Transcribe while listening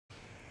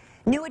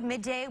New at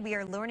midday, we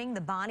are learning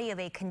the body of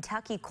a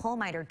Kentucky coal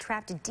miner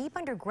trapped deep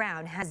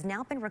underground has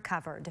now been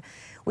recovered.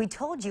 We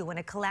told you when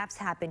a collapse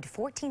happened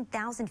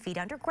 14,000 feet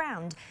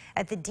underground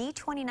at the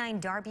D29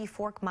 Darby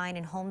Fork mine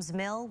in Holmes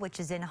Mill, which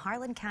is in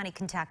Harlan County,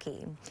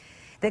 Kentucky.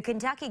 The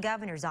Kentucky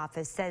governor's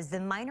office says the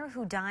miner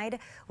who died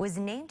was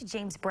named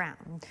James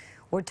Brown.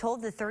 We're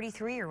told the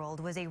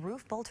 33-year-old was a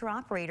roof bolter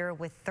operator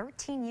with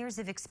 13 years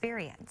of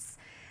experience.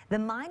 The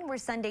mine where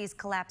Sunday's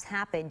collapse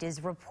happened is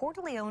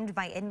reportedly owned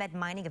by Inmet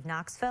Mining of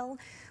Knoxville.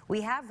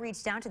 We have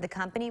reached out to the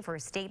company for a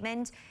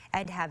statement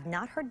and have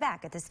not heard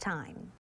back at this time.